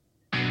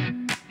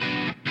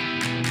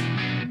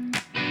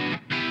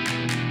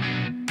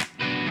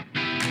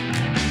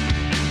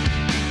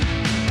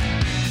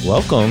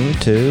Welcome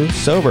to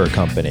Sober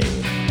Company,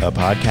 a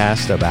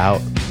podcast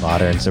about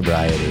modern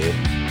sobriety.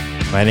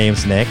 My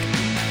name's Nick.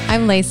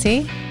 I'm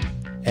Lacey.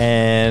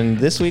 And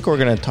this week we're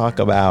going to talk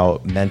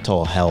about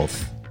mental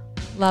health.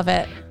 Love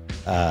it.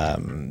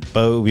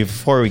 But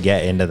before we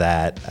get into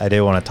that, I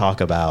did want to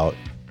talk about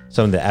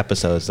some of the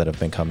episodes that have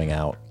been coming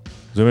out.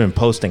 We've been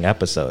posting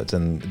episodes,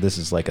 and this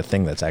is like a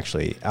thing that's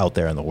actually out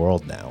there in the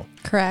world now.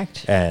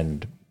 Correct.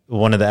 And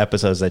one of the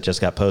episodes that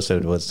just got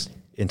posted was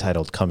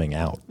entitled Coming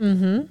Out.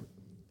 Mm-hmm.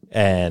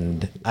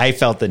 And I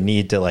felt the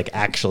need to like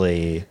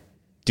actually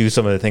do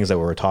some of the things that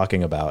we were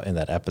talking about in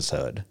that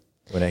episode.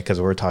 Because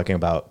we're talking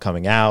about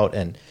coming out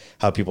and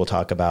how people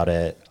talk about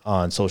it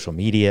on social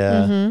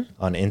media,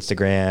 on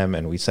Instagram,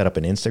 and we set up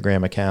an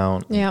Instagram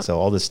account. Yeah. So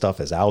all this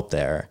stuff is out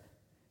there.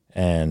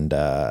 And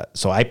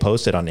so I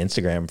posted on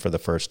Instagram for the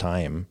first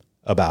time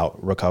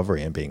about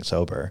recovery and being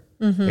sober.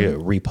 You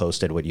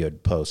reposted what you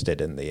had posted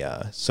in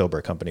the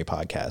Sober Company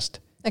podcast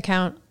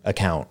Account.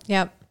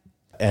 Yep.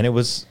 And it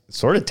was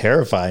sort of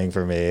terrifying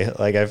for me.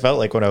 Like I felt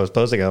like when I was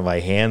posting it, my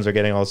hands were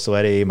getting all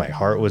sweaty. My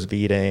heart was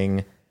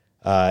beating.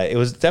 It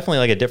was definitely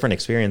like a different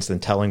experience than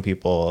telling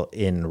people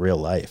in real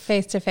life.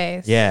 Face to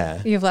face.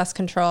 Yeah. You have less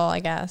control, I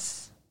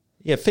guess.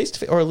 Yeah, face to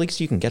face, or at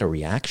least you can get a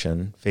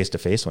reaction face to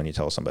face when you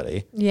tell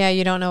somebody. Yeah,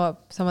 you don't know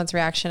what someone's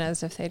reaction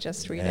is if they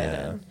just read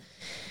it.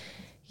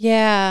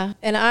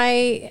 And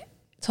I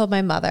told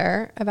my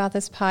mother about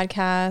this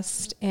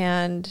podcast,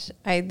 and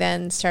I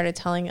then started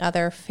telling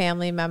other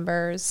family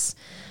members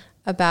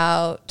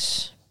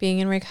about being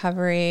in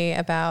recovery,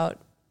 about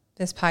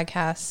this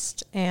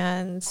podcast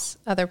and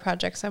other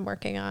projects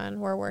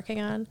we're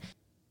working on.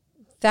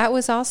 That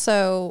was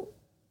also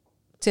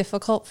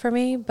difficult for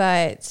me,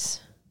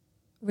 but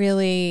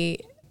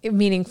really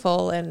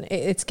meaningful, and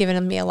it's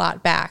given me a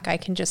lot back. I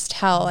can just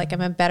tell like I'm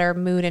in a better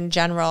mood in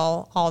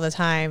general all the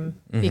time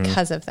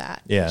because of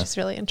that. Yeah. Which is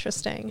really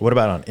interesting. What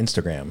about on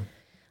Instagram?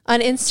 On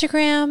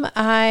Instagram,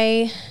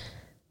 I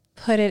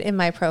put it in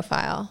my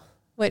profile,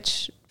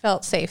 which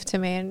felt safe to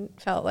me and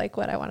felt like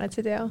what I wanted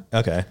to do.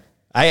 Okay.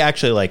 I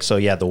actually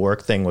the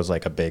work thing was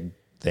like a big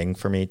thing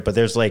for me, but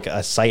there's like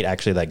a site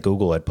actually that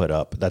Google had put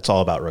up that's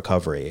all about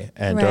recovery.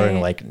 And during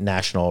like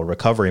National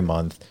Recovery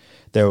Month,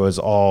 there was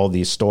all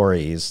these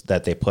stories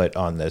that they put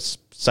on this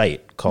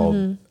site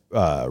called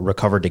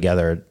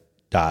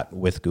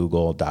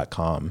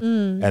recovertogether.withgoogle.com.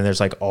 And there's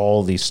like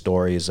all these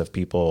stories of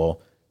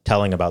people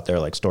telling about their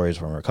like stories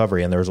from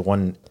recovery. And there was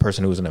one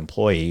person who was an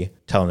employee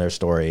telling their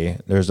story.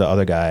 There's the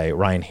other guy,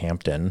 Ryan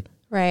Hampton.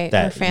 Right.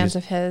 We're fans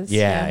of his.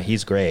 Yeah,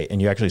 he's great.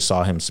 And you actually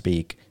saw him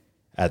speak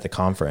at the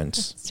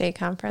conference. State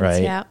conference,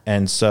 right? Yeah.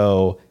 And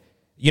so,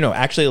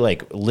 actually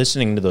like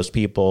listening to those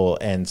people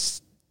and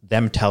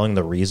them telling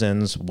the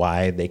reasons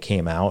why they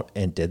came out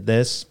and did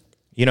this,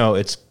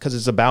 it's because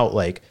it's about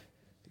like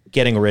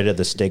getting rid of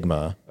the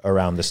stigma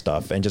around this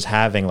stuff and just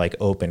having like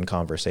open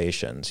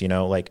conversations,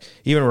 like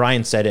even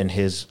Ryan said in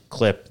his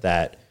clip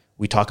that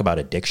we talk about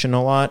addiction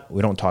a lot.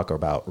 We don't talk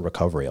about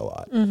recovery a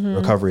lot.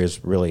 Recovery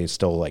is really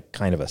still like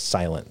kind of a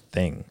silent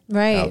thing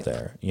out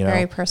there,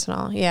 Very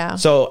personal. Yeah.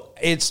 So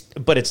it's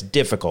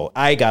difficult.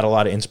 I got a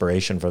lot of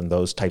inspiration from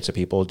those types of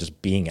people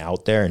just being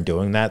out there and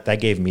doing that. That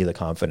gave me the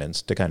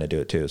confidence to kind of do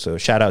it too. So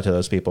shout out to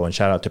those people and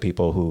shout out to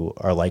people who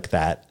are like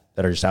that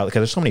are just out, because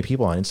there's so many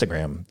people on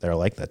Instagram that are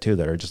like that too,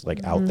 that are just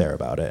like out there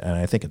about it. And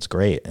I think it's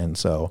great. And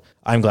so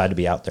I'm glad to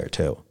be out there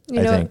too.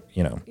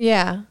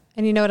 Yeah.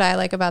 And you know what I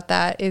like about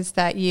that is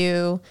that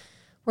you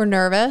were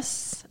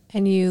nervous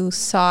and you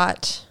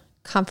sought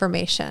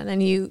confirmation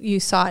and you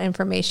sought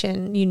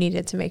information you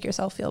needed to make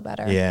yourself feel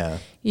better. Yeah.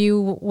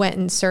 You went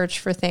and searched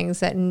for things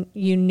that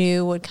you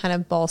knew would kind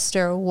of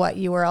bolster what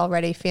you were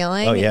already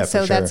feeling. Oh, yeah, and so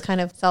for sure. that's kind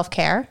of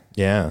self-care.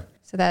 Yeah.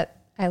 So that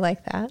I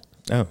like that.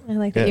 Oh, I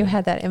like good. that you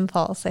had that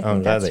impulse. I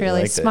think glad that's that you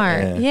really liked it.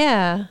 smart.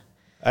 Yeah.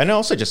 And I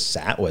also just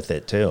sat with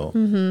it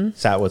too.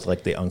 Sat with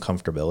like the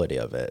uncomfortability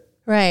of it.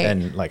 Right.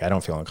 And like, I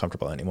don't feel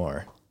uncomfortable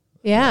anymore.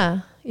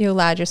 Yeah. You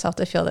allowed yourself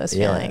to feel those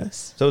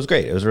feelings. So it was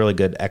great. It was a really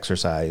good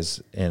exercise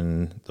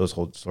in those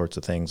whole sorts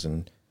of things.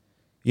 And,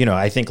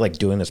 I think like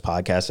doing this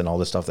podcast and all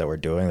the stuff that we're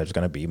doing, there's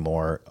going to be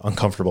more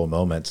uncomfortable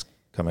moments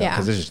coming up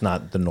because it's just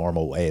not the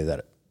normal way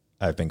that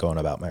I've been going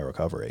about my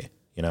recovery,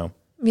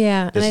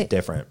 Yeah. This is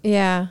different.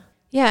 Yeah.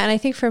 Yeah. And I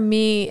think for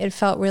me, it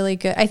felt really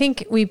good. I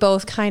think we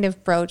both kind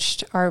of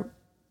broached our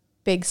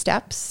big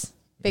steps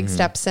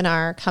in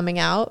our coming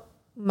out.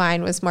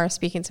 Mine was more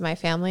speaking to my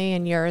family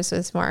and yours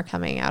was more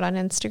coming out on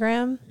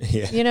Instagram.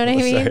 Yeah. You know what I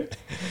mean?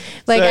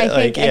 Sorry.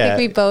 I think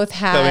we both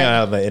had coming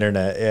out on the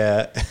internet.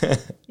 Yeah.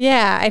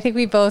 Yeah. I think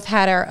we both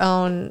had our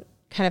own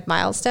kind of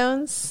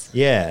milestones.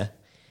 Yeah.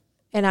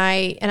 And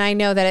I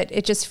know that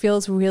it just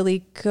feels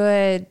really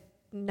good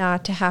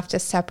not to have to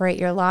separate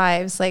your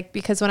lives. Like,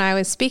 because when I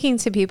was speaking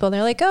to people,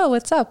 they're like, oh,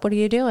 what's up? What are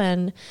you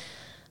doing?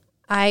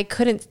 I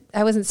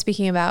wasn't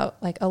speaking about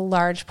like a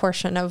large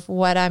portion of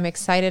what I'm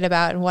excited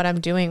about and what I'm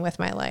doing with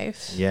my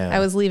life. Yeah. I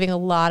was leaving a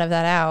lot of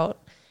that out.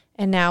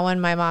 And now when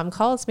my mom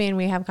calls me and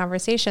we have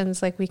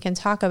conversations, like we can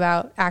talk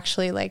about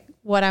actually like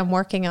what I'm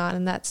working on.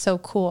 And that's so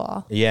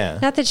cool. Yeah.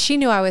 Not that she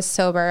knew I was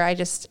sober.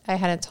 I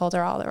hadn't told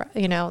her all the,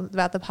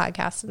 about the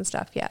podcast and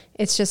stuff yet.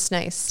 It's just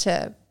nice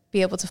to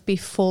be able to be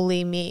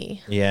fully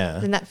me. Yeah.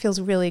 And that feels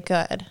really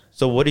good.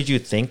 So what did you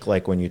think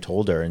like when you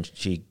told her and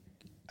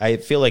I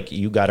feel like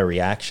you got a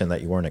reaction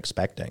that you weren't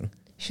expecting.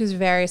 She was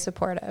very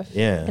supportive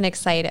and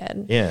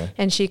excited. Yeah.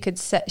 And she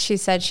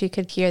said she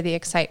could hear the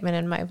excitement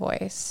in my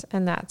voice.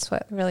 And that's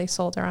what really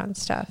sold her on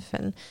stuff.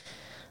 And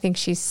I think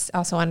she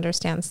also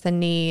understands the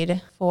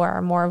need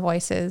for more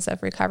voices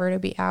of recovery to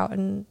be out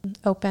and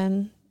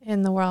open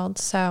in the world.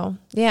 So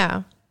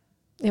yeah,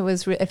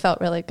 it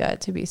felt really good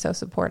to be so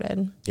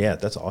supported. Yeah,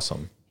 that's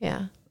awesome.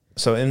 Yeah.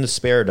 So in the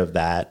spirit of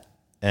that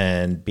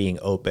and being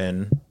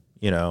open,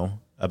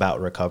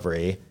 about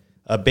recovery,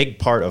 a big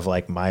part of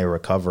like my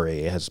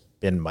recovery has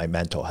been my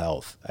mental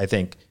health. I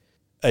think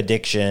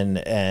addiction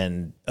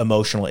and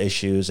emotional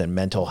issues and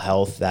mental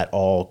health, that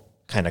all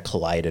kind of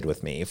collided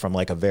with me from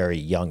like a very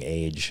young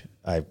age.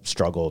 I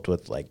struggled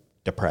with like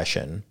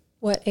depression.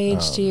 What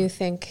age do you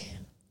think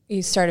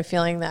you started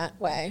feeling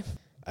that way?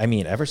 I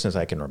mean, ever since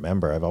I can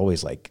remember, I've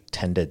always like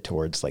tended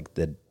towards like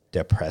the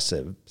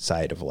depressive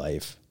side of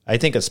life. I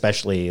think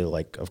especially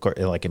like, of course,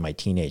 like in my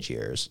teenage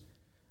years,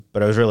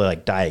 but I was really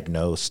like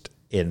diagnosed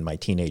in my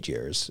teenage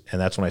years.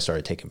 And that's when I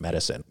started taking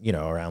medicine,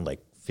 around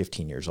like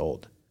 15 years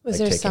old. Was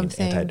like there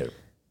something,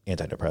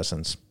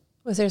 antidepressants.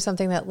 Was there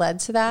something that led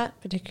to that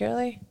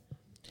particularly?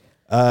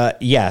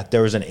 Yeah,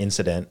 there was an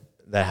incident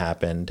that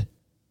happened.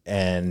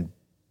 And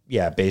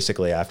yeah,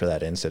 basically after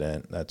that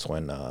incident, that's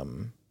when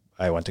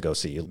I went to go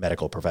see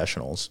medical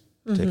professionals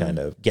to kind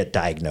of get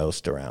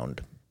diagnosed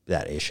around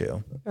that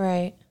issue.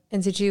 Right.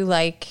 And did you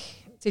like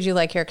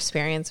your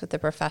experience with the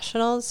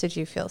professionals? Did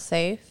you feel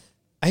safe?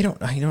 I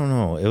don't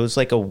know. It was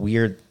like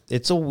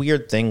it's a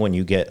weird thing when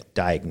you get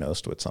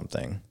diagnosed with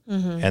something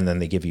and then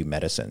they give you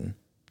medicine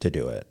to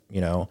do it,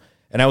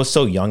 And I was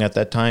so young at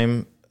that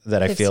time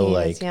that I feel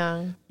like,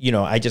 young.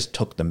 I just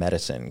took the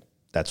medicine.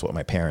 That's what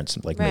my parents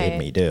made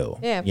me do,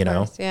 Yeah, of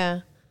course.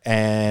 Yeah.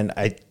 And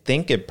I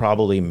think it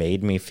probably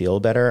made me feel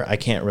better. I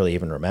can't really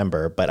even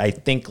remember, but I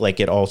think like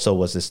it also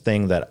was this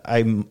thing that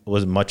I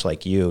was much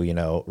like you,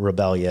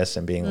 rebellious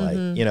and being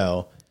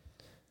like,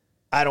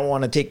 I don't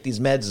want to take these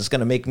meds. It's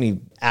going to make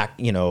me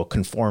act,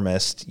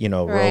 conformist,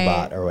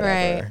 robot or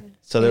whatever. Right.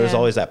 So there was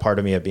always that part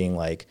of me of being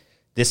like,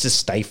 this is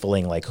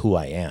stifling like who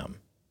I am.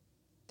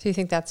 Do you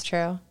think that's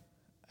true?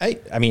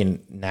 I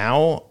mean,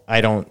 now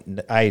I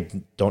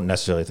don't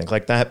necessarily think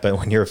like that, but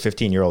when you're a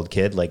 15-year-old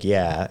kid, like,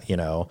 yeah,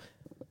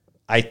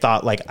 I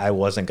thought like I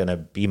wasn't going to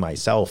be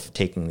myself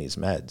taking these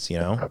meds,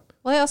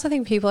 Well, I also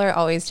think people are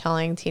always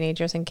telling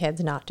teenagers and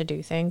kids not to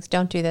do things.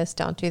 Don't do this,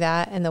 don't do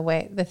that. And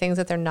the things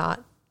that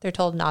they're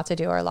told not to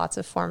do are lots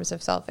of forms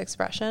of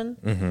self-expression.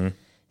 Mm-hmm.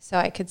 So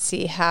I could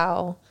see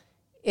how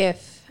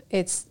if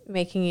it's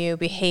making you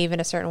behave in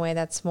a certain way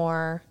that's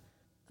more,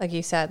 like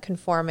you said,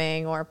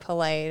 conforming or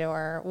polite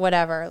or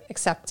whatever,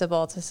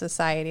 acceptable to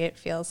society, it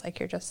feels like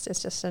it's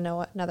just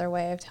another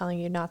way of telling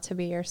you not to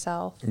be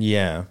yourself.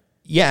 Yeah.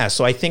 Yeah.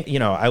 So I think,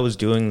 I was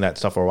doing that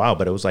stuff for a while,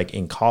 but it was like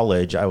in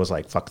college, I was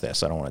like, fuck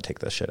this. I don't want to take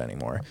this shit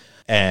anymore.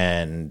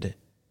 And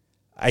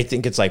I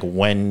think it's like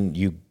when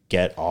you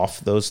get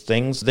off those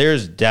things,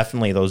 there's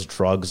definitely those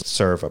drugs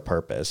serve a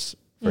purpose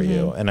for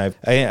you. And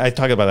I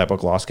talked about that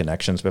book Lost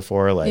Connections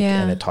before,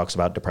 and it talks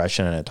about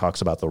depression and it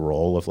talks about the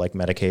role of like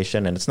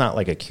medication, and it's not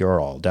like a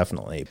cure-all.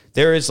 Definitely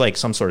there is like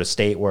some sort of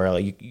state where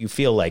like, you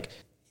feel like,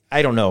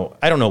 I don't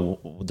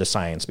know the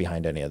science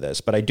behind any of this,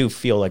 but I do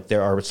feel like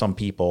there are some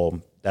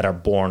people that are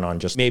born on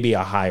just maybe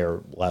a higher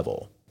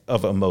level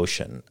of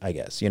emotion, I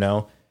guess,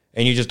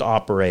 and you just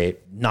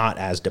operate not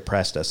as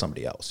depressed as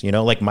somebody else,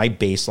 like my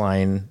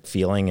baseline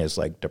feeling is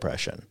like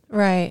depression.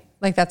 Right.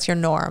 Like that's your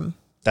norm.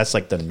 That's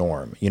like the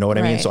norm. You know what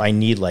I mean? So I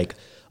need like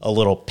a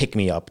little pick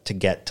me up to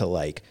get to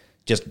like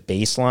just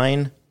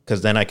baseline,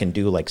 because then I can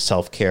do like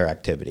self-care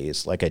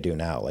activities like I do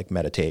now, like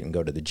meditate and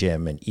go to the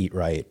gym and eat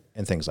right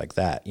and things like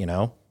that,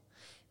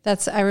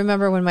 I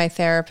remember when my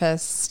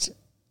therapist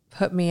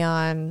put me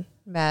on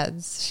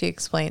meds, she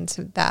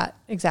explained that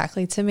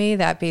exactly to me,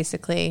 that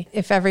basically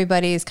if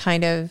everybody's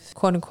kind of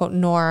quote unquote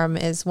norm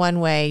is one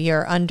way,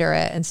 you're under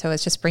it. And so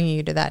it's just bringing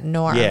you to that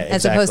norm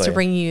as opposed to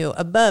bringing you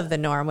above the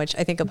norm, which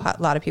I think a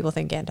lot of people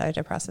think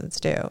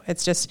antidepressants do.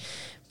 It's just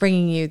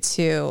bringing you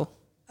to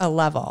a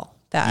level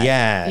that.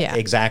 Yeah,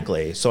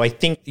 exactly. So I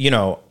think,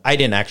 I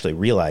didn't actually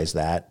realize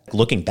that.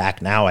 Looking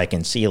back now, I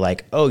can see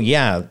like, oh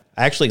yeah,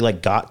 I actually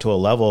like got to a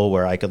level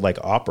where I could like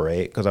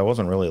operate, because I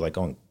wasn't really like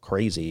going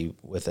crazy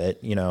with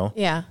it,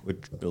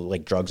 with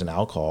like drugs and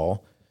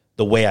alcohol,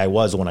 the way I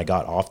was when I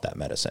got off that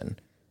medicine.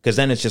 Because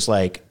then it's just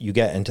like you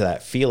get into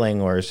that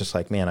feeling where it's just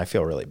like, man, I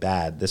feel really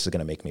bad. This is going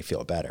to make me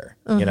feel better,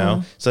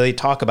 So they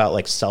talk about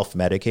like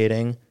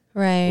self-medicating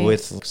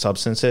with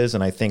substances.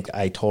 And I think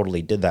I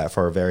totally did that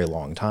for a very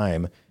long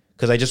time,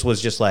 because I just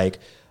was just like,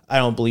 I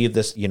don't believe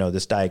this,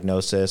 this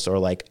diagnosis, or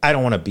like, I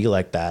don't want to be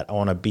like that. I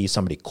want to be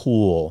somebody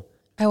cool.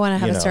 I want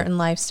to have a certain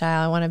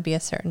lifestyle. I want to be a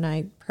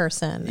certain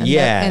person. And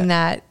yeah. And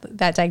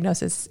that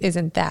diagnosis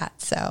isn't that.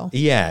 So.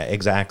 Yeah,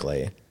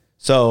 exactly.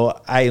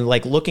 So I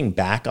like looking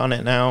back on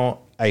it now,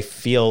 I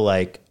feel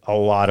like a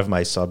lot of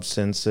my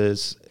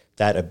substances,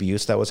 that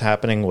abuse that was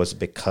happening was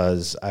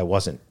because I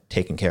wasn't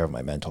taking care of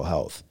my mental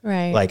health.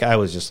 Right. Like I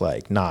was just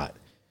like not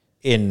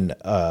in,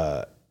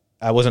 I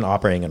wasn't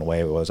operating in a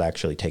way where I was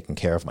actually taking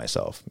care of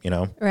myself, you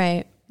know?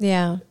 Right.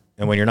 Yeah.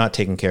 And when you're not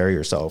taking care of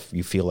yourself,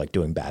 you feel like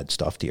doing bad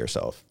stuff to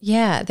yourself.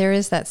 Yeah. There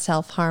is that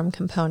self-harm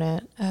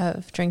component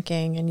of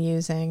drinking and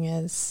using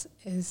is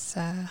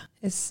a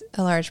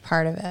large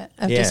part of it,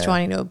 of just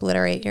wanting to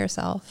obliterate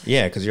yourself.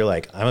 Yeah. Cause you're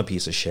like, I'm a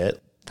piece of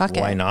shit. Fuck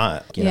it. Why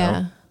not? You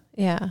know?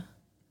 Yeah.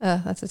 Oh,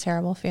 that's a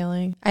terrible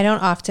feeling. I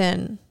don't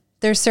often,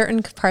 there's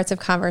certain parts of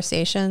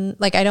conversation,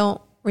 like I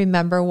don't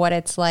remember what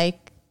it's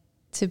like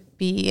to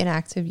be in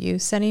active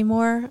use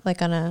anymore.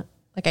 Like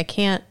I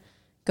can't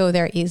go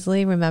there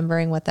easily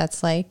remembering what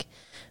that's like.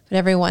 But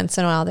every once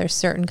in a while, there's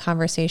certain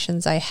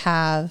conversations I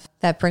have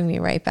that bring me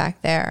right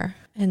back there.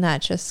 And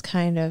that just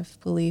kind of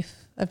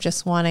belief of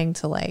just wanting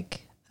to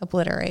like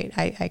obliterate.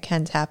 I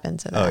can tap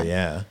into that. Oh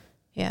yeah.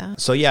 Yeah.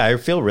 So yeah, I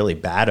feel really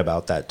bad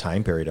about that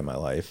time period in my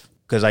life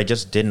because I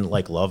just didn't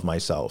like love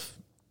myself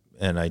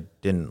and I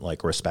didn't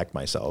like respect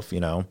myself, you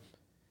know?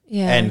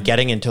 Yeah. And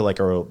getting into like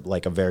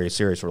a very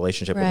serious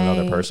relationship with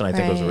another person, I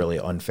think was really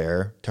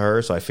unfair to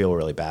her. So I feel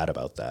really bad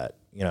about that,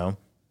 you know?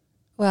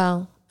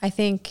 Well, I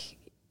think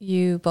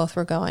you both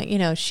were going, you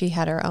know, she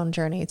had her own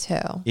journey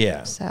too.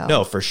 Yeah. So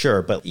no, for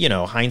sure. But you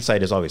know,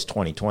 hindsight is always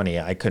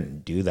 20/20. I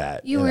couldn't do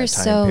that. You were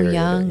so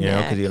young, you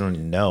know, because you don't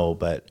even know.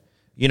 But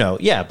you know,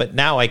 yeah. But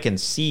now I can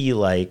see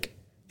like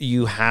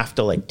you have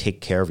to like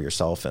take care of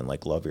yourself and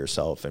like love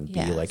yourself and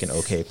be like an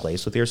okay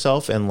place with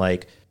yourself. And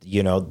like,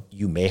 you know,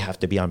 you may have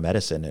to be on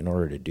medicine in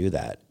order to do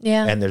that.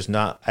 Yeah. And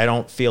I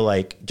don't feel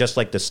like just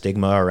like the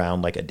stigma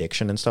around like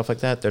addiction and stuff like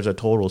that. There's a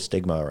total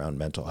stigma around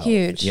mental health.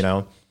 Huge. You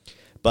know,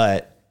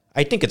 but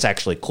I think it's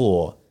actually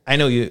cool. I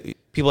know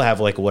people have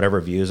like whatever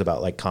views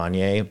about like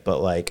Kanye,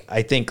 but like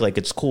I think like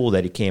it's cool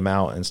that he came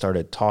out and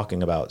started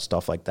talking about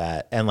stuff like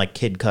that, and like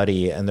Kid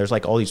Cudi, and there's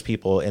like all these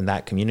people in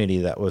that community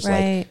that was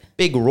like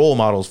big role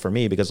models for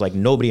me, because like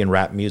nobody in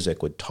rap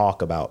music would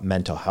talk about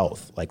mental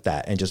health like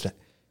that and just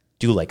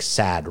do like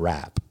sad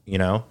rap, you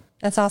know?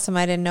 That's awesome.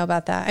 I didn't know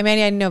about that. I mean,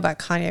 I know about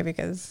Kanye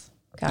because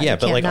God, yeah,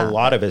 but like a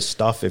lot of his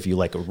stuff, if you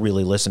like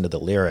really listen to the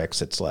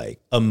lyrics, it's like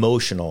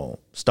emotional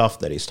stuff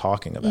that he's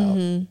talking about,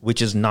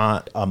 which is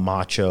not a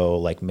macho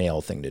like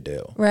male thing to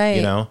do. Right.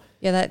 You know?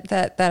 Yeah,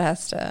 that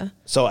has to.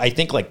 So I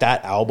think like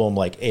that album,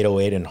 like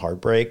 808 and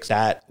Heartbreaks,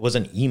 that was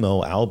an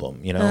emo album,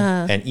 you know?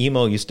 And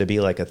emo used to be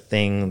like a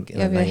thing. You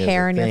have your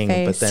hair in your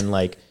face. But then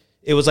like,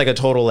 it was like a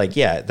total like,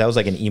 yeah, that was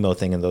like an emo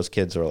thing and those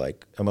kids were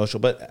like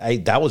emotional. But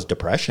that was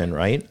depression,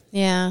 right?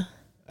 Yeah.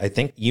 I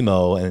think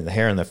emo and the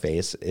hair in the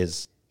face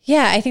is...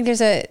 Yeah, I think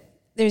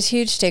there's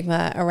huge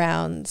stigma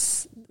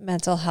around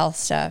mental health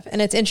stuff.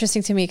 And it's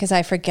interesting to me because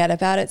I forget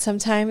about it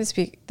sometimes,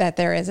 that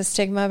there is a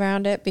stigma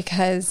around it,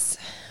 because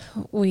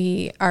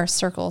our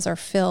circles are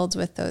filled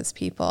with those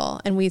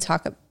people. And we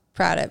talk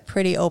about it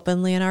pretty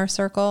openly in our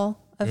circle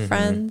of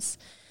friends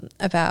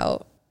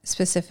about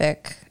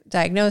specific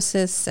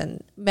diagnosis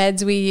and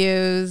meds we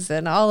use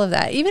and all of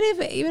that.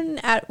 Even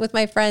with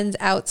my friends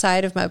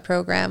outside of my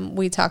program,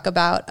 we talk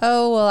about,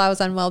 oh, well, I was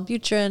on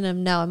Wellbutrin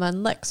and now I'm on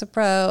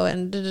Lexapro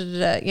and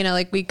you know,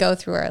 like we go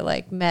through our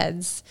like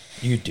meds.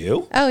 You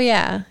do? Oh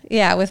yeah.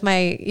 Yeah.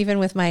 Even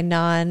with my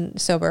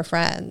non-sober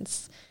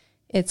friends,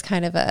 it's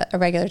kind of a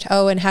regular,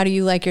 and how do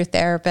you like your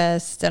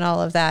therapist and all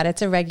of that?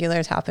 It's a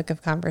regular topic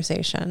of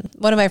conversation.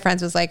 One of my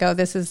friends was like, oh,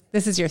 this is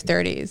your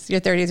 30s.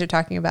 Your 30s are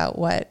talking about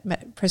what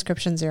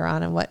prescriptions you're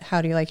on and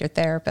how do you like your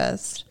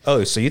therapist?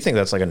 Oh, so you think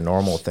that's like a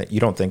normal thing? You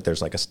don't think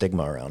there's like a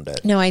stigma around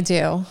it? No, I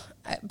do.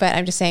 But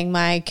I'm just saying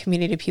my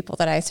community of people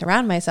that I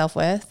surround myself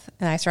with,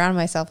 and I surround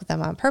myself with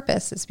them on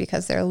purpose, is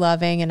because they're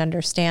loving and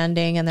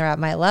understanding and they're at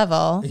my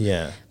level.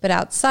 Yeah. But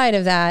outside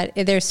of that,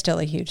 there's still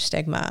a huge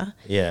stigma.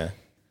 Yeah.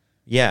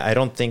 Yeah, I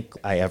don't think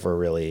I ever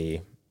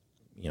really,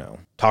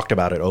 talked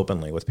about it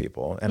openly with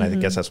people. And I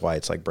guess that's why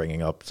it's like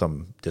bringing up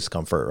some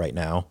discomfort right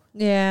now.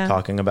 Yeah.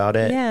 Talking about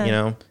it,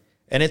 Yeah.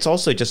 And it's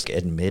also just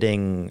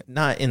admitting,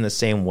 not in the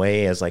same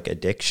way as like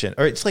addiction,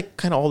 or it's like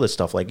kind of all this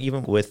stuff, like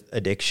even with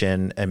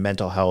addiction and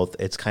mental health,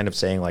 it's kind of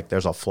saying like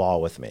there's a flaw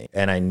with me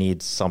and I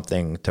need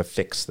something to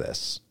fix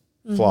this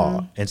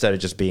flaw, instead of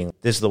just being,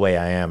 this is the way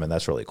I am and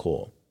that's really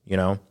cool,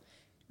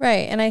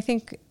 Right. And I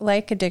think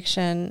like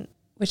addiction,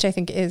 which I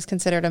think is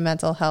considered a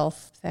mental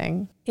health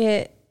thing,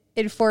 it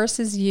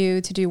forces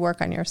you to do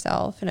work on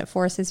yourself, and it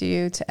forces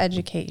you to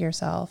educate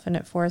yourself, and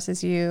it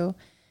forces you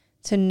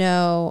to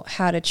know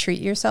how to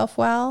treat yourself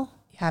well,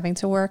 having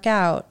to work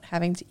out,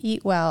 having to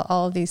eat well.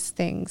 All of these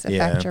things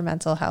affect your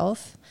mental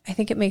health. I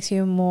think it makes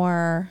you a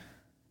more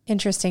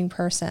interesting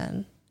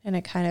person, and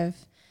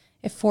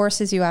it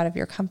forces you out of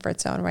your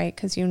comfort zone, right?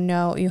 Because you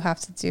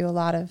have to do a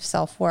lot of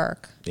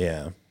self-work.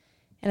 Yeah.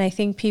 And I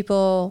think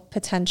people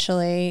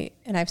potentially,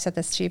 and I've said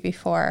this to you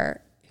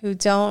before, who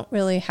don't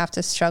really have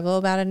to struggle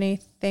about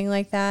anything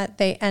like that,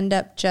 they end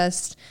up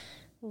just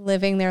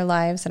living their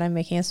lives. And I'm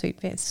making a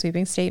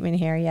sweeping statement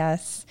here.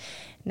 Yes,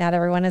 not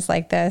everyone is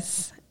like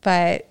this,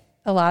 but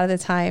a lot of the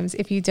times,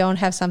 if you don't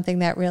have something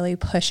that really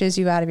pushes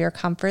you out of your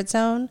comfort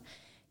zone,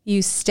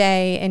 you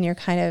stay in your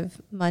kind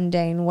of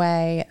mundane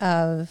way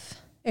of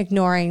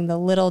ignoring the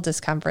little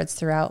discomforts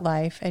throughout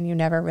life, and you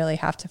never really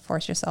have to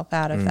force yourself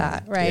out of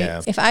that, right?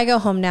 Yeah. If I go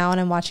home now and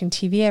I'm watching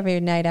TV every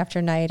night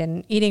after night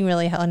and eating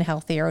really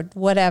unhealthy or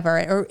whatever,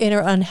 or in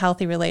an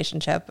unhealthy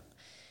relationship,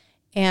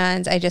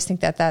 and I just think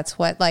that that's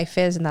what life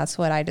is and that's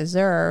what I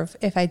deserve,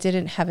 if I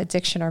didn't have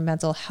addiction or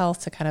mental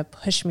health to kind of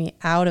push me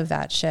out of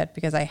that shit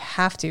because I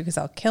have to, because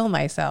I'll kill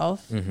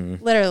myself,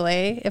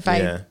 literally, if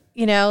I,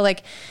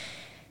 like,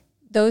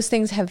 those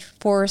things have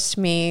forced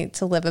me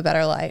to live a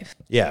better life.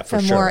 Yeah, for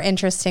a sure. more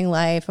interesting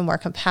life, a more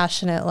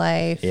compassionate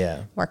life,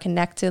 more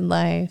connected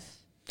life.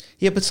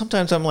 Yeah, but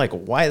sometimes I'm like,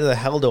 why the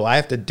hell do I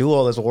have to do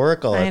all this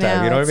work all the time?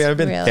 know, You know what I mean? I've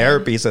been really- in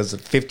therapy since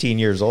 15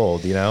 years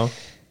old, you know?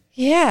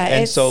 Yeah.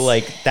 And so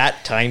like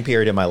that time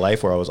period in my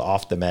life where I was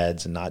off the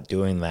meds and not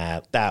doing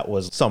that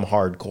was some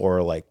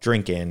hardcore like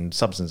drinking,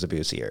 substance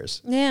abuse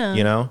years. Yeah.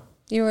 You know?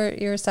 You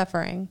were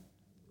suffering.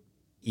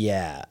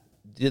 Yeah.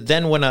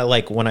 Then when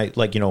I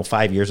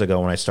 5 years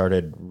ago when I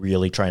started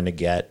really trying to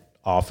get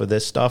off of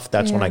this stuff,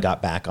 that's when I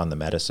got back on the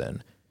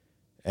medicine.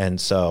 And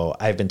so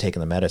I've been taking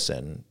the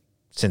medicine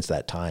since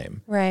that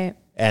time. Right.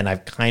 And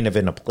I've kind of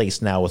in a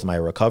place now with my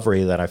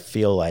recovery that I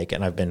feel like,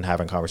 and I've been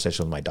having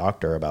conversations with my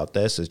doctor about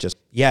this, is just,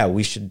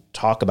 we should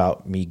talk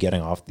about me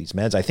getting off these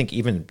meds. I think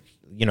even,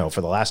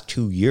 for the last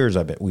 2 years,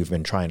 we've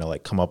been trying to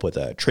like come up with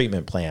a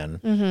treatment plan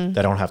that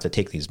I don't have to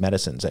take these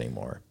medicines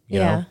anymore, you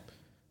know?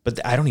 But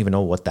I don't even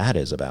know what that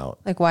is about.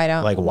 Like, why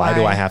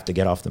do I have to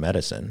get off the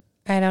medicine?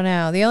 I don't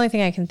know. The only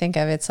thing I can think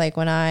of, it's like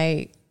when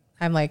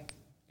I'm like,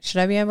 should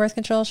I be on birth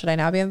control? Should I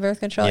not be on birth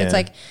control? Yeah. It's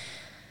like,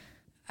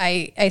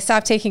 I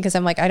stopped taking because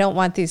I'm like, I don't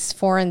want these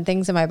foreign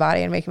things in my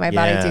body and making my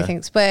body do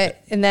things. But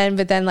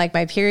then like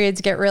my periods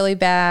get really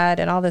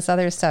bad and all this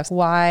other stuff.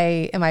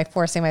 Why am I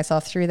forcing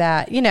myself through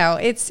that?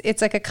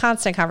 It's like a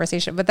constant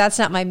conversation, but that's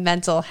not my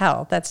mental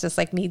health. That's just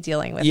like me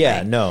dealing with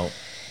Yeah, no.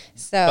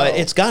 So, But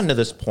it's gotten to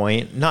this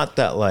point, not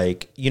that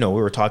like, we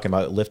were talking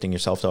about lifting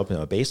yourself up in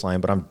a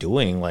baseline, but I'm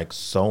doing like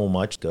so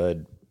much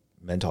good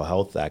mental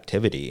health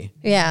activity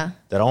that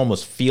I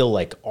almost feel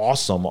like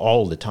awesome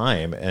all the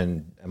time.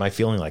 And am I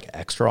feeling like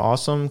extra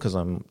awesome because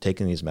I'm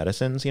taking these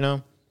medicines,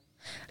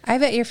 I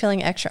bet you're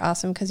feeling extra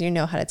awesome because you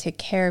know how to take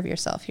care of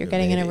yourself. You're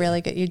getting in a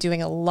really good, you're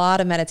doing a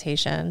lot of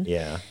meditation.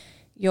 Yeah.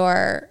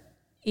 You're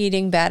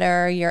eating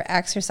better. You're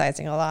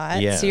exercising a lot.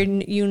 Yeah.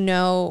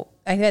 So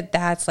I bet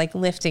that's like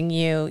lifting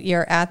you.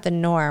 You're at the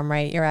norm,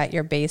 right? You're at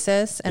your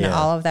basis, and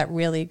all of that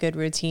really good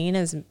routine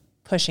is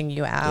pushing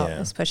you out,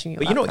 is pushing you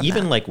But up from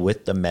even that. like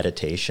with the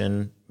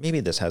meditation, maybe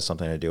this has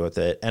something to do with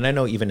it. And I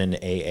know even in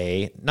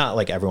AA, not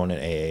like everyone in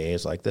AA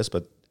is like this,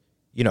 but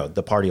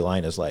the party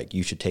line is like,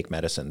 you should take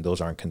medicine.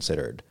 Those aren't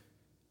considered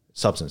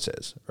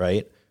substances,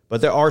 right?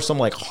 But there are some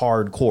like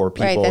hardcore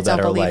people that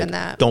are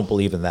like, don't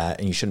believe in that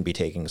and you shouldn't be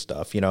taking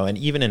stuff, and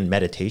even in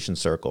meditation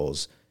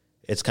circles,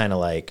 it's kind of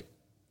like,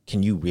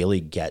 can you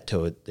really get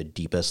to the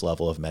deepest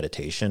level of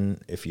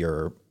meditation if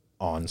you're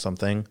on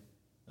something,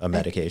 a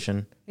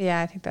medication?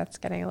 I think that's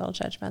getting a little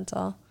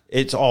judgmental.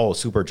 It's all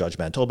super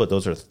judgmental, but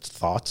those are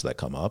thoughts that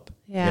come up,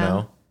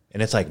 And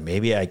it's like,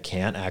 maybe I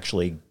can't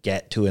actually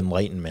get to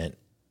enlightenment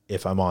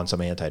if I'm on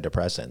some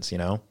antidepressants,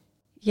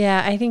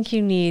 Yeah, I think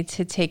you need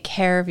to take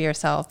care of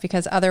yourself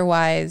because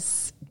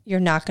otherwise you're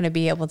not going to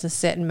be able to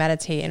sit and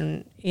meditate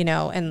and,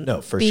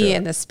 be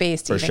in the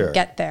space to even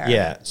get there.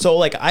 Yeah. So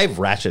like I've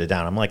ratcheted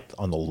down. I'm like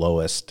on the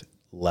lowest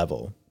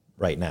level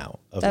right now.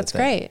 That's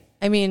great.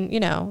 I mean,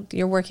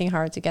 you're working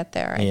hard to get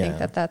there. I think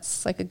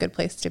that's like a good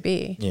place to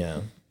be.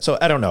 Yeah. So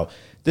I don't know.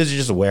 This is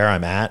just where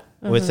I'm at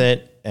with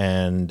it.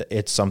 And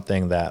it's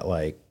something that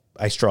like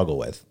I struggle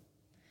with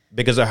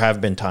because there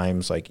have been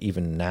times like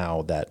even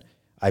now that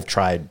I've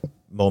tried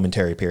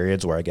momentary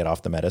periods where I get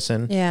off the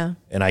medicine. Yeah.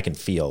 And I can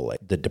feel like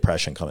the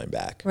depression coming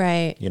back.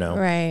 Right.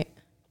 Right.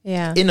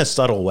 Yeah. In a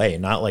subtle way,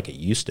 not like it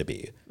used to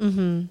be.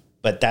 Mm-hmm.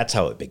 But that's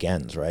how it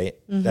begins, right?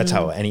 Mm-hmm. That's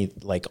how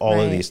all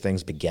of these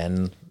things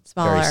begin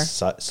smaller, very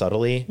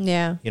subtly.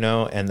 Yeah.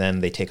 And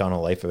then they take on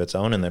a life of its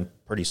own. And then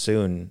pretty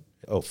soon,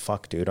 oh,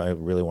 fuck, dude, I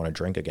really want to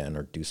drink again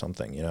or do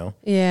something,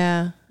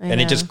 Yeah. I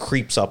know. It just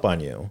creeps up on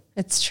you.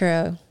 It's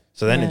true.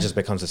 So then it just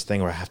becomes this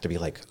thing where I have to be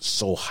like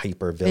so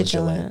hyper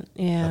vigilant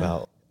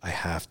about I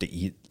have to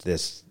eat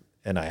this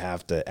and I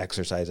have to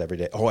exercise every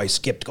day. Oh, I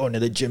skipped going to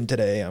the gym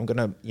today. I'm going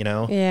to,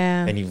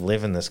 Yeah. And you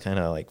live in this kind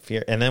of like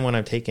fear. And then when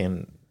I'm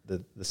taking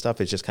the stuff,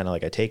 it's just kind of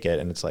like I take it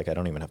and it's like I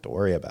don't even have to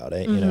worry about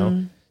it,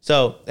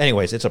 So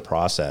anyways, it's a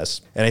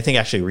process. And I think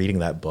actually reading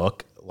that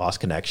book, Lost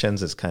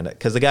Connections, is kind of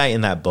because the guy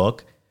in that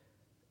book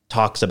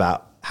talks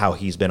about how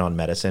he's been on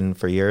medicine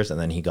for years and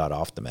then he got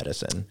off the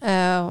medicine.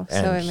 Oh,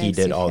 and so it he makes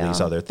did you all feel...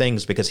 these other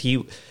things because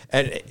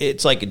and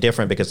it's like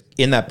different because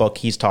in that book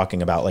he's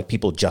talking about like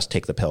people just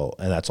take the pill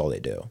and that's all they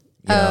do.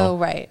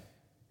 Right.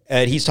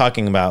 And he's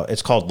talking about,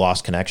 it's called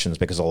Lost Connections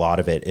because a lot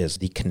of it is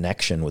the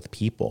connection with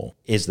people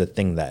is the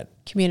thing that...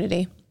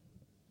 Community.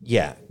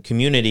 Yeah.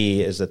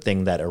 Community is the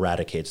thing that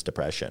eradicates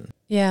depression.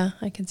 Yeah,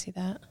 I can see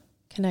that.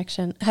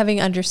 connection,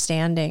 having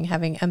understanding,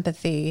 having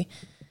empathy,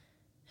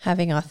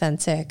 having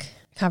authentic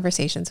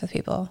conversations with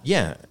people.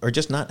 Yeah. Or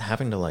just not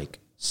having to like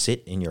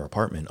sit in your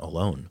apartment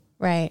alone.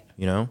 Right.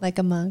 You know? Like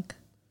a monk.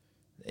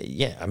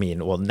 Yeah. I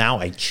mean, well, now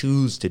I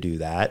choose to do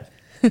that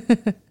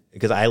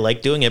because I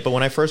like doing it. But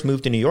when I first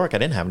moved to New York, I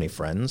didn't have any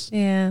friends.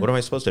 Yeah. What am I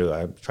supposed to do?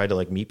 I tried to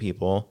like meet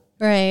people.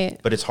 Right.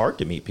 But it's hard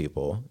to meet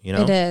people, you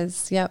know? It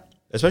is. Yep.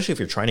 Especially if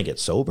you're trying to get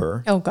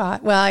sober. Oh,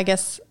 God. Well, I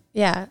guess,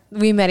 yeah,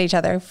 we met each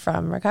other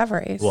from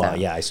recovery. Well,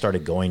 yeah, I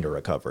started going to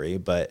recovery,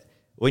 but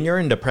when you're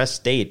in a depressed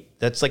state,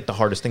 that's like the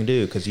hardest thing to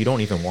do because you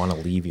don't even want to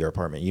leave your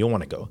apartment. You don't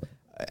want to go.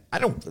 I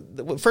don't.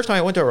 The first time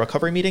I went to a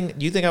recovery meeting,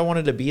 do you think I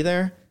wanted to be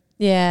there?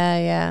 Yeah,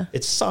 yeah.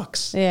 It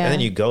sucks. Yeah. And then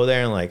you go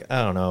there and like,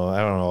 I don't know.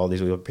 All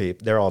these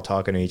people, they're all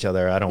talking to each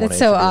other. I don't want to It's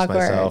so introduce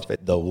awkward. myself.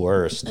 The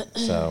worst.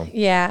 So,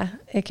 Yeah,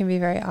 it can be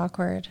very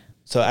awkward.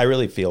 so I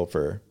really feel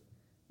for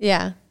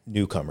Yeah,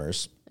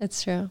 newcomers.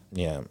 it's true.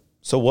 Yeah.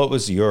 So what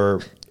was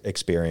your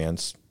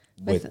experience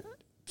with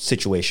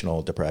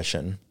situational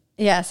depression?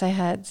 Yes, I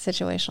had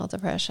situational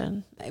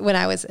depression when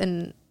I was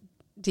in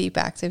deep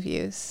active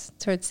use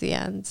towards the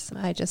end.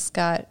 I just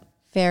got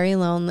very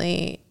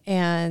lonely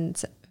and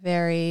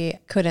very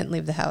couldn't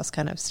leave the house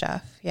kind of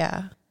stuff.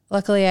 Yeah.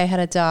 Luckily I had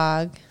a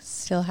dog,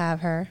 still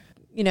have her.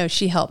 You know,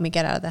 she helped me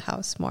get out of the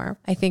house more.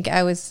 I think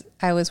I was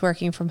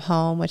working from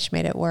home, which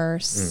made it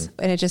worse.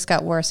 And it just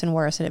got worse and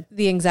worse. And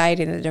the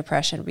anxiety and the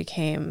depression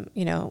became,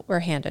 you know, we're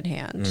hand in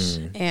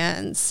hand.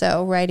 And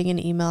so writing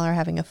an email or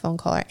having a phone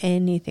call or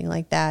anything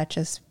like that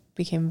just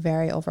became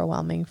very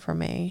overwhelming for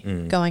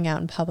me. Going out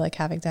in public,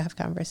 having to have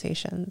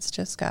conversations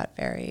just got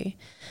very,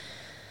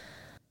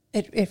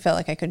 it felt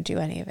like I couldn't do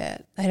any of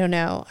it. I don't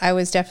know. I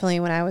was definitely,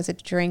 when I was a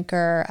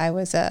drinker, I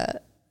was a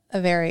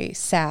very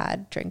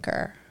sad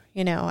drinker.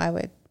 You know,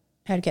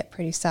 I'd get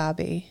pretty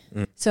sobby.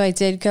 So I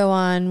did go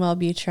on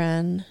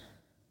Wellbutrin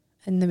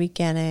in the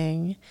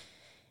beginning.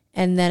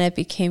 And then it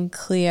became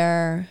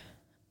clear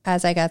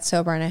as I got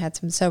sober and I had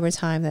some sober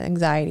time that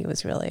anxiety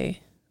was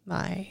really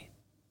my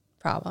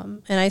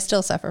problem. And I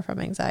still suffer from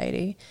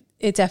anxiety.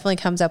 It definitely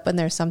comes up when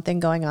there's something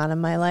going on in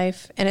my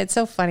life. And it's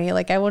so funny,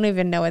 like I won't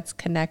even know it's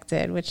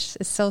connected, which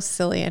is so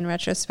silly in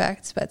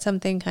retrospect, but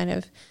something kind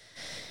of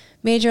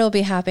major will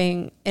be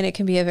happening and it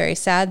can be a very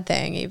sad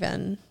thing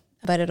even,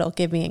 but it'll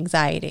give me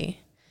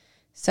anxiety.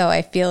 So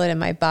I feel it in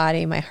my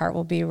body. My heart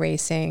will be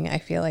racing. I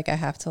feel like I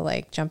have to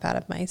like jump out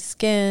of my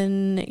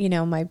skin. You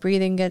know, my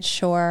breathing gets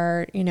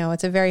short. You know,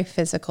 it's a very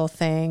physical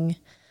thing.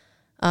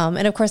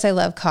 And of course I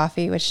love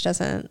coffee, which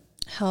doesn't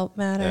help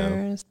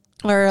matters.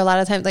 Or a lot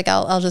of times, like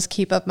I'll just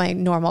keep up my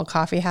normal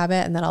coffee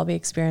habit and then I'll be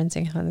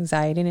experiencing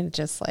anxiety and it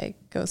just like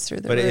goes through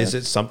the roof. But is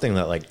it something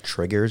that like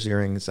triggers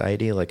your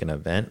anxiety, like an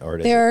event, or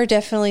there are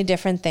definitely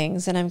different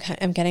things, and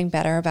I'm getting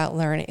better about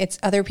learning. It's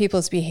other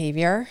people's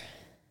behavior.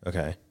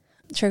 Okay.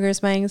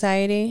 Triggers my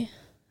anxiety.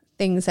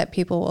 Things that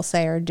people will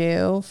say or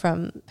do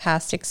from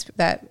past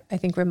that I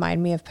think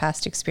remind me of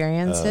past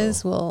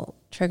experiences will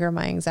trigger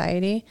my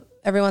anxiety.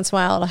 Every once in a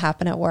while, it'll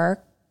happen at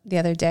work. The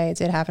other day, it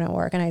did happen at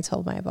work, and I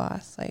told my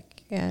boss,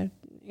 like, yeah,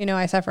 you know,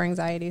 I suffer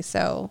anxiety,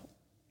 so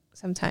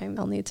sometime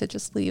I'll need to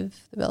just leave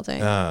the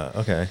building.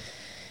 Okay.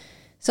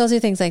 So I'll do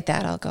things like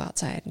that. I'll go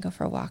outside and go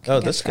for a walk. Oh,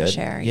 and get that's fresh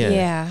good. Air.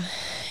 Yeah.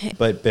 Yeah.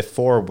 But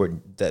before,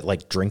 would that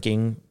like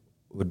drinking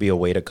would be a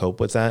way to cope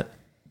with that?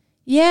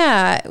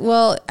 Yeah.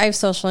 Well, I have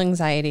social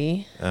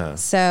anxiety.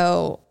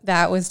 So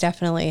that was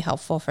definitely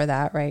helpful for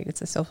that, right?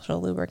 It's a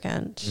social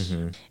lubricant.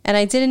 And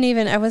I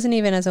wasn't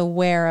even as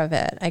aware of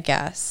it, I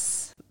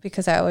guess,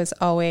 because I was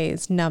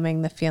always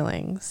numbing the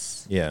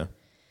feelings. Yeah.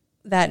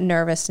 That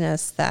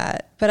nervousness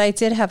but I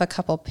did have a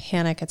couple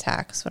panic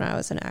attacks when I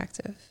was in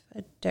active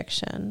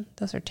addiction.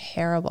 Those are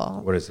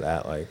terrible. What is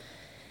that like?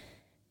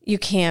 You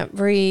can't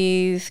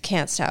breathe,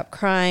 can't stop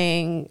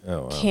crying,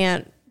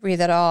 can't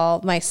breathe at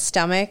all. My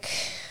stomach,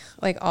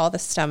 like all the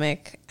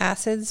stomach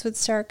acids would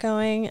start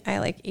going. I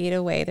like ate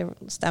away the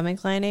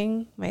stomach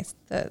lining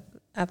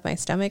of my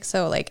stomach.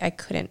 So like I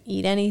couldn't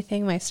eat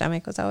anything. My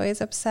stomach was always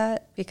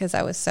upset because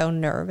I was so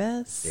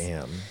nervous.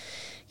 Damn.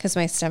 Because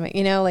my stomach,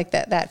 you know, like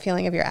that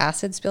feeling of your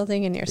acids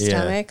building in your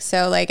stomach.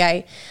 So like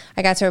I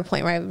got to a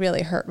point where I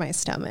really hurt my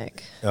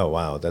stomach. Oh,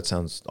 wow. That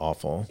sounds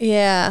awful.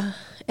 Yeah.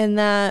 And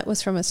that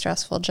was from a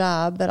stressful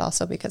job, but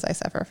also because I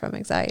suffer from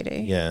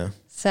anxiety. Yeah.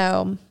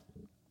 So.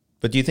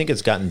 But do you think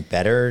it's gotten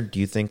better?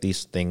 Do you think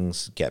these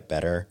things get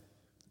better?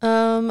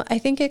 I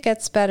think it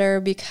gets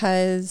better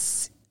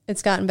because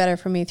it's gotten better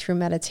for me through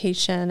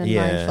meditation and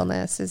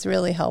mindfulness has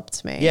really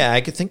helped me. Yeah.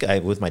 I could think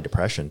with my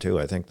depression too.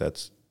 I think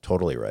that's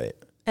totally right.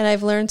 And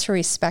I've learned to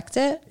respect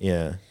it.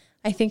 Yeah.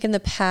 I think in the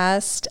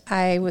past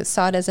I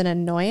saw it as an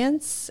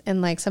annoyance and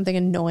like something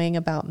annoying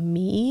about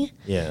me.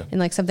 Yeah. And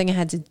like something I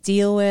had to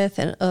deal with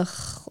and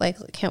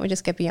like can't we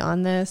just get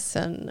beyond this?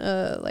 And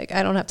like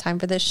I don't have time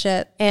for this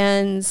shit.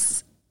 And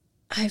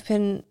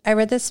I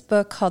read this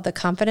book called The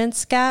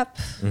Confidence Gap.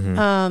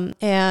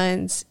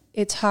 And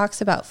it talks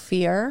about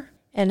fear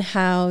and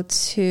how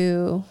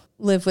to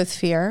live with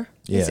fear.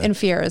 Yeah. And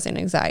fear is an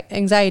anxiety.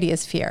 Anxiety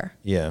is fear.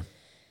 Yeah.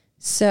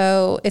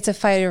 So it's a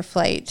fight or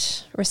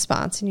flight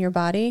response in your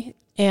body.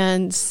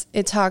 And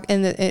it's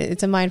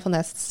a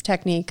mindfulness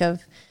technique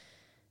of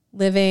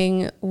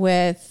living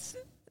with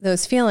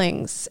those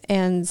feelings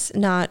and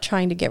not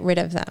trying to get rid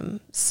of them.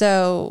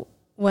 So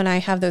when I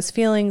have those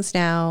feelings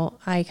now,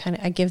 I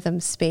give them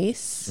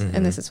space.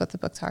 And this is what the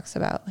book talks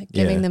about, like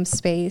giving them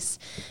space,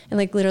 and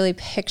like literally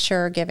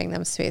picture giving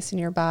them space in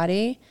your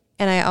body.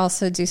 And I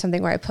also do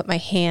something where I put my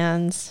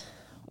hands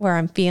where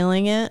I'm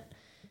feeling it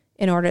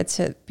in order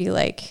to be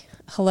like,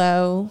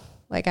 hello,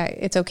 like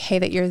it's okay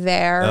that you're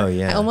there. Oh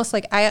yeah. I almost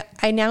like,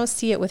 I now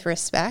see it with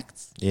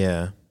respect.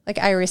 Yeah. Like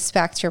I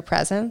respect your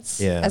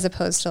presence Yeah. as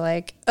opposed to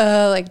like,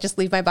 oh, like just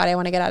leave my body. I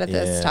want to get out of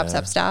this.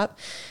 Yeah. Stop.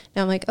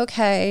 Now I'm like,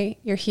 okay,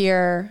 you're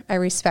here. I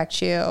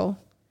respect you.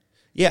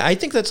 Yeah, I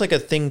think that's like a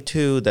thing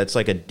too. That's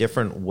like a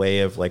different way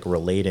of like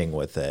relating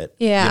with it.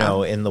 Yeah. You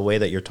know, in the way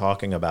that you're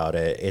talking about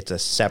it, it's a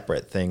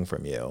separate thing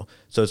from you.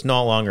 So it's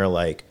no longer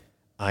like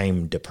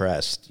I'm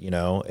depressed, you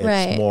know? It's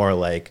Right. more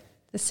like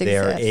This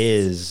there exists.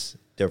 is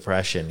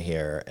depression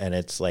here, and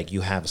it's like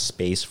you have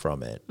space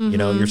from it. You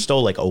know, you're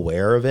still like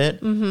aware of it,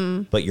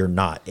 but you're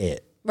not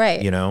it.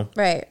 Right. You know?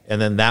 Right.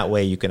 And then that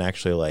way you can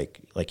actually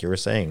like you were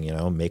saying, you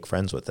know, make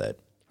friends with it.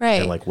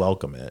 Right. And like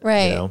welcome it.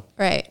 Right. You know?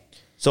 Right.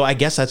 So I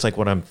guess that's like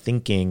what I'm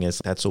thinking is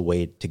that's a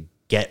way to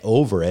get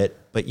over it.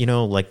 But, you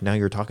know, like now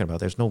you're talking about,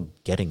 there's no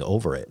getting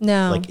over it.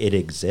 No. Like it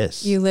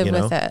exists. You live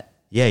know? with it.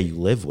 Yeah, you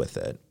live with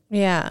it.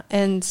 Yeah.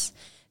 And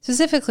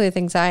specifically with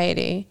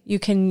anxiety, you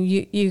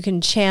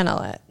can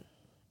channel it.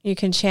 You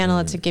can channel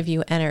it to give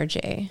you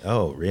energy.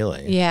 Oh,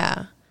 really?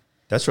 Yeah.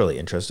 That's really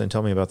interesting.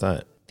 Tell me about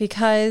that.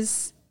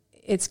 Because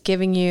it's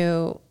giving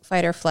you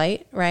fight or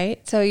flight,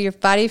 right? So your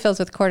body fills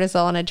with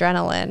cortisol and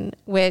adrenaline,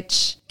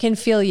 which can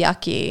feel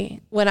yucky.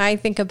 When I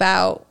think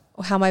about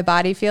how my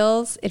body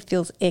feels, it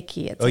feels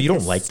icky. It's You don't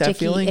this like that sticky,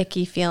 feeling?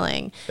 icky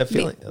feeling. That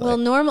feeling,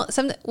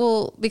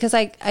 Because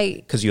I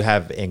Because you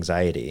have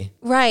anxiety.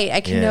 right, I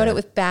can Yeah. note it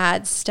with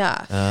bad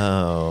stuff.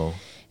 Oh.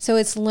 So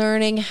it's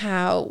learning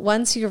how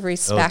once you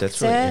respect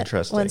that's really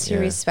interesting, once you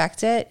yeah.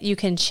 respect it, you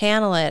can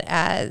channel it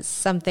as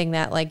something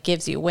that like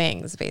gives you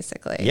wings,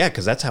 basically. Yeah,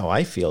 because that's how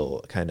I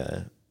feel kind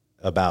of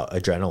about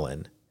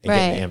adrenaline and Right.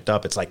 getting amped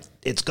up. It's like,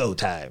 it's go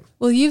time.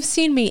 Well, you've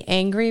seen me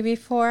angry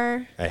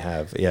before. I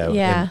have. Yeah.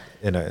 Yeah.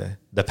 In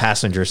the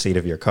passenger seat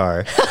of your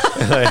car.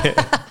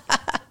 Oh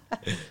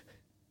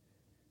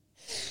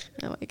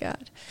my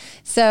God.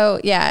 So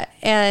yeah.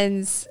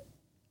 And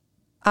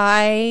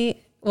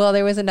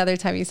there was another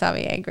time you saw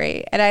me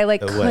angry and I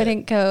like What?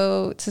 couldn't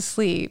go to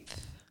sleep.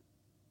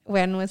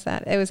 When was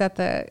that? It was at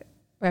the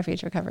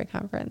Refuge Recovery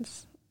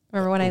Conference.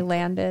 Remember when I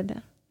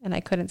landed and I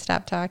couldn't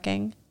stop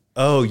talking?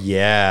 Oh,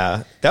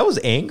 yeah. That was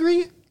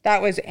angry?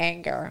 That was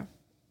anger.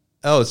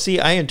 Oh, see,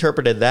 I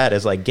interpreted that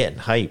as like getting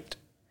hyped,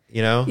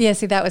 you know? Yeah,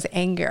 see, that was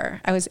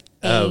anger. I was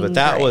angry. Oh, but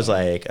that was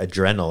like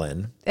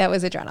adrenaline. That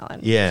was adrenaline.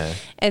 Yeah.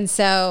 And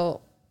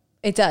so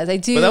it does. I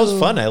do. But that was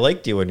fun. I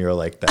liked you when you were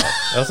like that.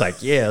 I was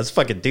like, yeah, let's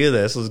fucking do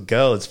this. Let's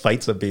go. Let's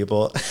fight some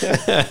people.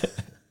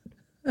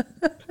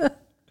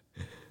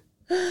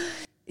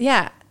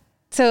 Yeah.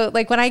 So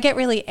like when I get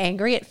really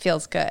angry, it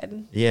feels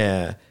good.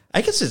 Yeah.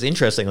 I guess it's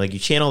interesting. Like you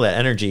channel that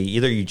energy,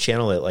 either you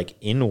channel it like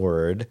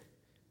inward,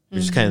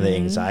 which is kind of the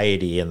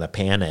anxiety and the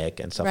panic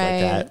and stuff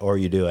Right. like that, or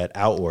you do it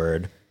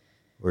outward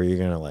where you're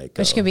going to like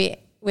go. Which can be,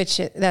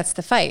 that's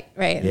the fight,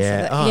 right? And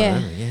Yeah. So Yeah.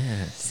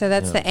 Yeah. So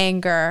that's the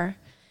anger.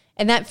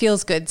 And that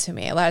feels good to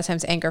me. A lot of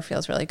times anger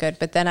feels really good.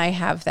 But then I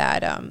have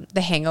that,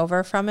 the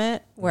hangover from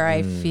it where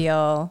I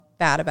feel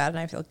bad about it and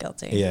I feel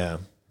guilty. Yeah.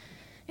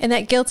 And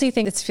that guilty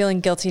thing, it's feeling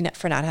guilty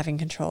for not having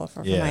control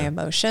over Yeah. my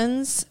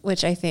emotions,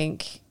 which I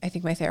think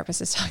my therapist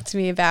has talked to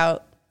me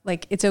about.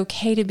 Like, it's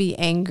okay to be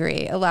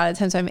angry. A lot of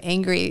times I'm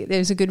angry.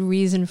 There's a good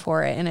reason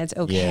for it and it's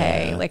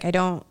okay. Yeah. Like I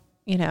don't,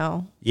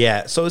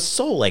 Yeah. So it's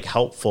so like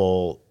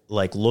helpful,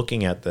 like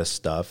looking at this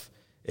stuff.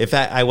 In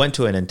fact, I went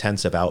to an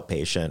intensive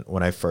outpatient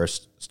when I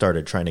first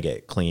started trying to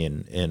get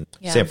clean in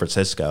San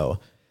Francisco.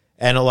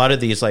 And a lot of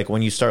these, like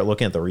when you start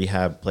looking at the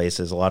rehab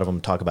places, a lot of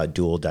them talk about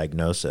dual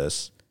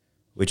diagnosis,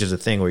 which is a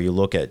thing where you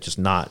look at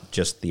not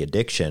just the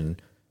addiction,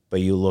 but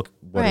you look,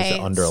 what is the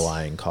Right.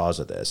 underlying cause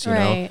of this, you know?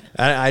 Right.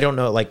 I don't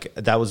know, like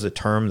that was a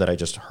term that I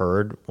just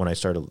heard when I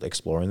started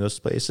exploring those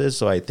places.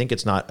 So I think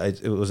it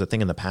was a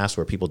thing in the past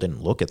where people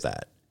didn't look at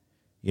that.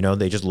 You know,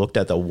 they just looked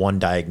at the one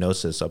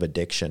diagnosis of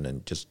addiction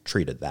and just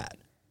treated that.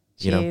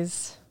 You know?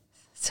 Jeez.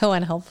 So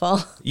unhelpful.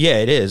 Yeah,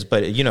 it is.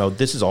 But, you know,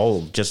 this is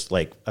all just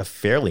like a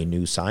fairly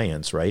new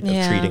science, right? Of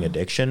Yeah. treating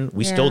addiction.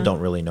 We still don't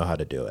really know how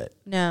to do it.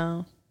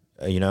 No.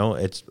 You know,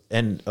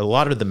 and a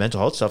lot of the mental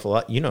health stuff,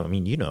 like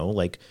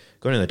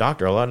going to the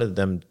doctor, a lot of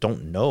them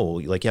don't know.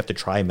 Like you have to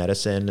try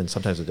medicine and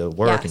sometimes it doesn't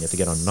work and you have to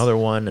get on another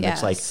one. And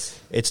it's like,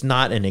 it's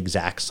not an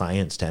exact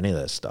science to any of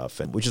this stuff.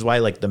 And which is why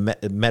like the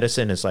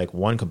medicine is like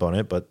one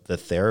component, but the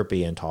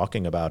therapy and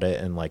talking about it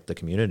and like the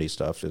community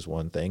stuff is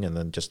one thing. And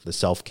then just the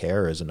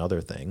self-care is another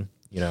thing,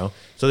 you know?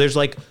 So there's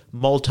like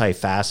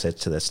multifacets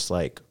to this,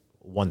 like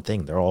one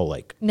thing. They're all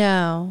like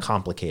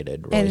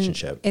complicated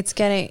relationship. And it's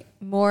getting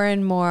more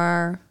and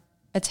more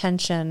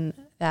attention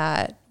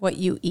that what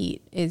you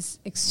eat is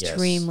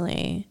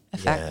extremely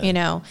Yeah. you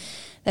know,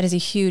 that has a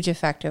huge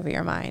effect over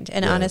your mind.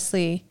 And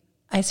honestly,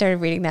 I started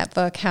reading that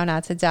book, How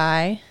Not to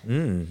Die.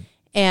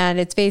 And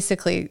it's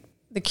basically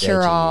the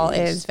cure-all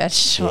Veggies. is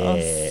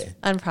vegetables,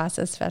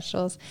 unprocessed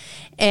vegetables.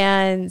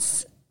 And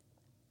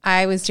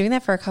I was doing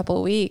that for a couple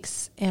of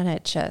weeks, and I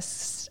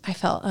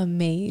felt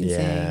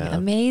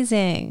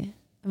amazing.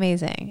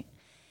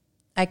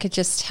 I could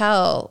just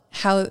tell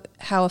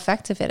how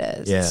effective it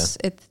is. Yeah.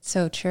 It's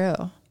so true.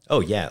 Oh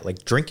yeah,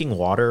 like drinking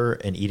water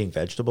and eating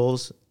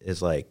vegetables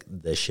is like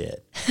the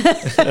shit.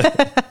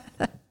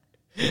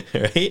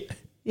 Right?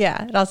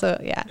 Yeah. It also,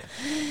 yeah.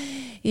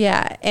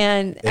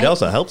 And It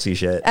also helps you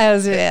shit.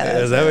 is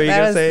that what you're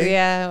going to say?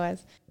 Yeah, it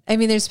was. I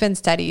mean, there's been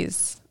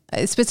studies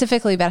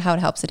specifically about how it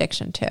helps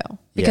addiction too,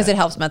 because it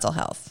helps mental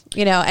health.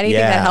 You know,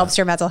 anything that helps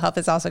your mental health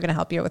is also going to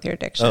help you with your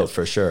addiction. Oh,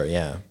 for sure.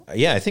 Yeah.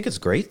 Yeah. I think it's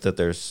great that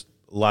there's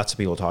lots of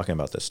people talking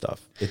about this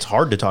stuff. It's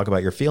hard to talk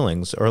about your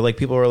feelings, or like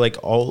people are like,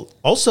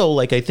 also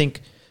like, I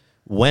think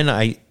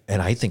I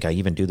think I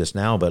even do this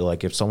now, but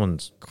like if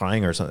someone's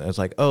crying or something, it's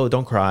like, oh,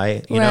 don't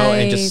cry, you know,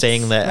 and just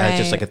saying that as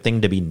just like a thing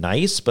to be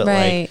nice. But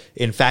like,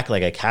 in fact,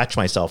 like I catch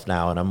myself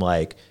now and I'm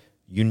like,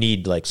 you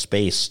need like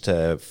space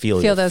to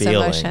feel your those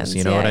feelings. emotions.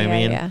 You know what I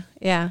mean?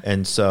 Yeah.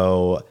 And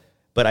so,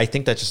 but I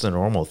think that's just a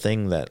normal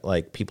thing that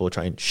like people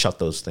try and shut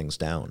those things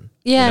down.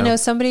 Yeah. You know? No,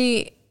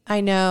 somebody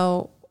I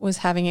know was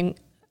having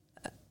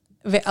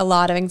a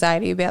lot of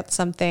anxiety about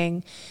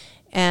something,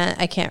 and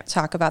I can't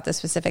talk about the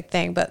specific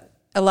thing, but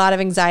a lot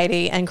of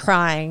anxiety and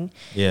crying.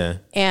 Yeah.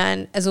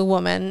 And as a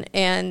woman,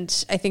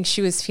 and I think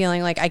she was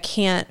feeling like, I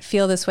can't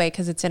feel this way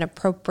because it's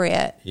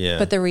inappropriate. Yeah.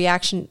 But the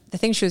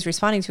thing she was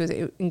responding to was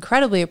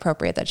incredibly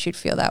appropriate that she'd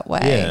feel that way.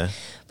 Yeah.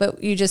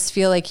 But you just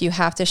feel like you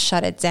have to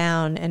shut it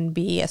down and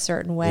be a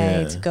certain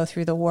way to go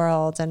through the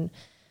world. And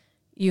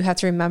you have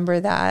to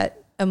remember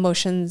that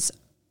emotions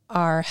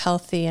are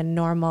healthy and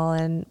normal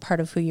and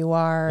part of who you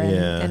are.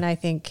 And I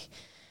think,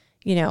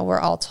 you know, we're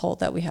all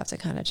told that we have to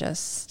kind of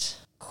just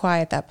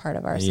quiet that part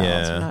of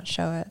ourselves and not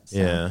show it.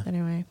 So,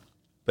 anyway.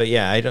 But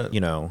yeah, I don't, you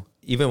know,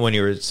 even when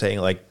you were saying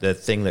like the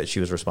thing that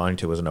she was responding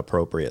to was an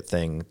appropriate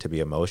thing to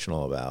be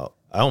emotional about,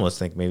 I almost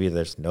think maybe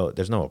there's no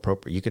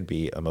appropriate, you could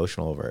be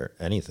emotional over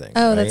anything.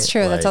 Oh, right? that's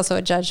true. Like, that's also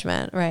a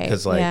judgment, right?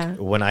 Because like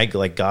when I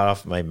like got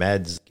off my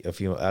meds,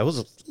 I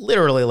was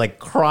literally like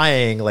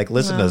crying, like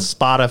listening to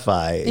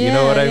Spotify. You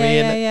know what I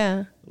mean?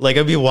 Yeah. Like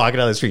I'd be walking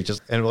down the street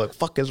just and like,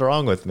 fuck is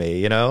wrong with me,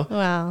 you know?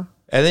 Wow.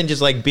 And then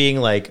just like being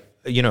like,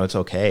 you know, it's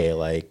okay.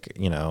 Like,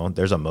 you know,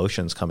 there's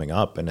emotions coming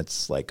up and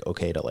it's like,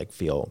 okay to like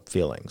feel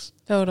feelings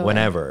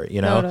whenever,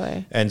 you know?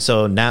 Totally. And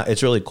so now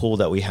it's really cool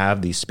that we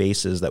have these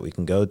spaces that we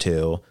can go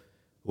to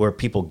where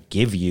people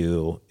give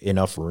you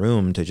enough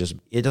room to just,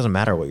 it doesn't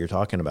matter what you're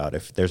talking about.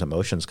 If there's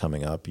emotions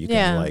coming up, you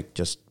can like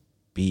just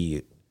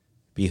be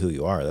who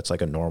you are. That's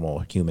like a normal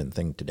human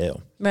thing to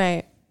do.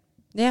 Right.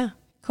 Yeah.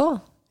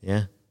 Cool.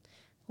 Yeah.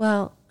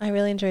 Well, I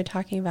really enjoyed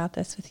talking about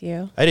this with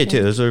you. I did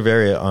too. This was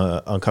very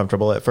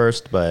uncomfortable at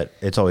first, but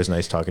it's always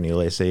nice talking to you,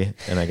 Lacey.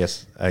 And I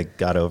guess I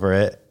got over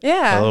it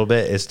a little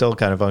bit. It's still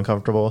kind of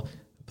uncomfortable,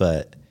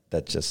 but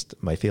that's just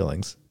my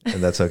feelings,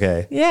 and that's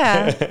okay.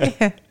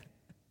 Yeah.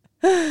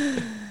 All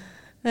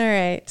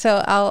right.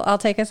 So I'll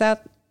take us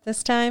out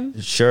this time.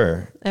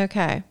 Sure.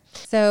 Okay.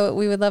 So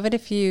we would love it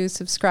if you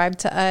subscribe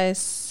to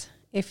us,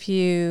 if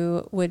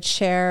you would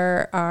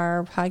share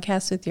our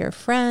podcast with your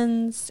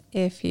friends,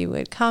 if you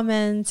would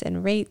comment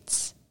and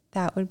rate,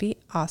 that would be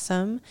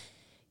awesome.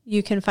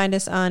 You can find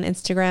us on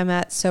Instagram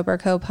at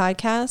SoberCo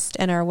Podcast,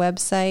 and our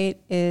website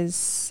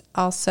is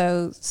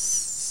also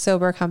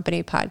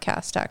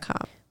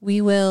sobercompanypodcast.com.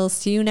 We will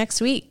see you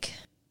next week.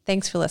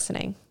 Thanks for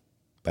listening.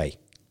 Bye.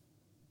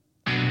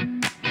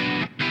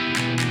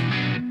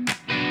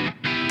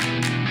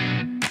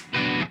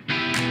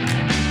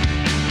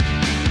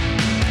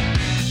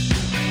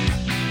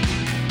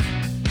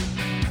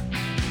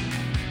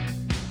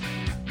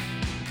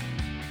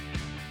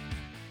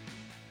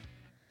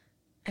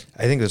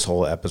 I think this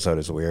whole episode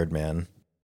is weird, man.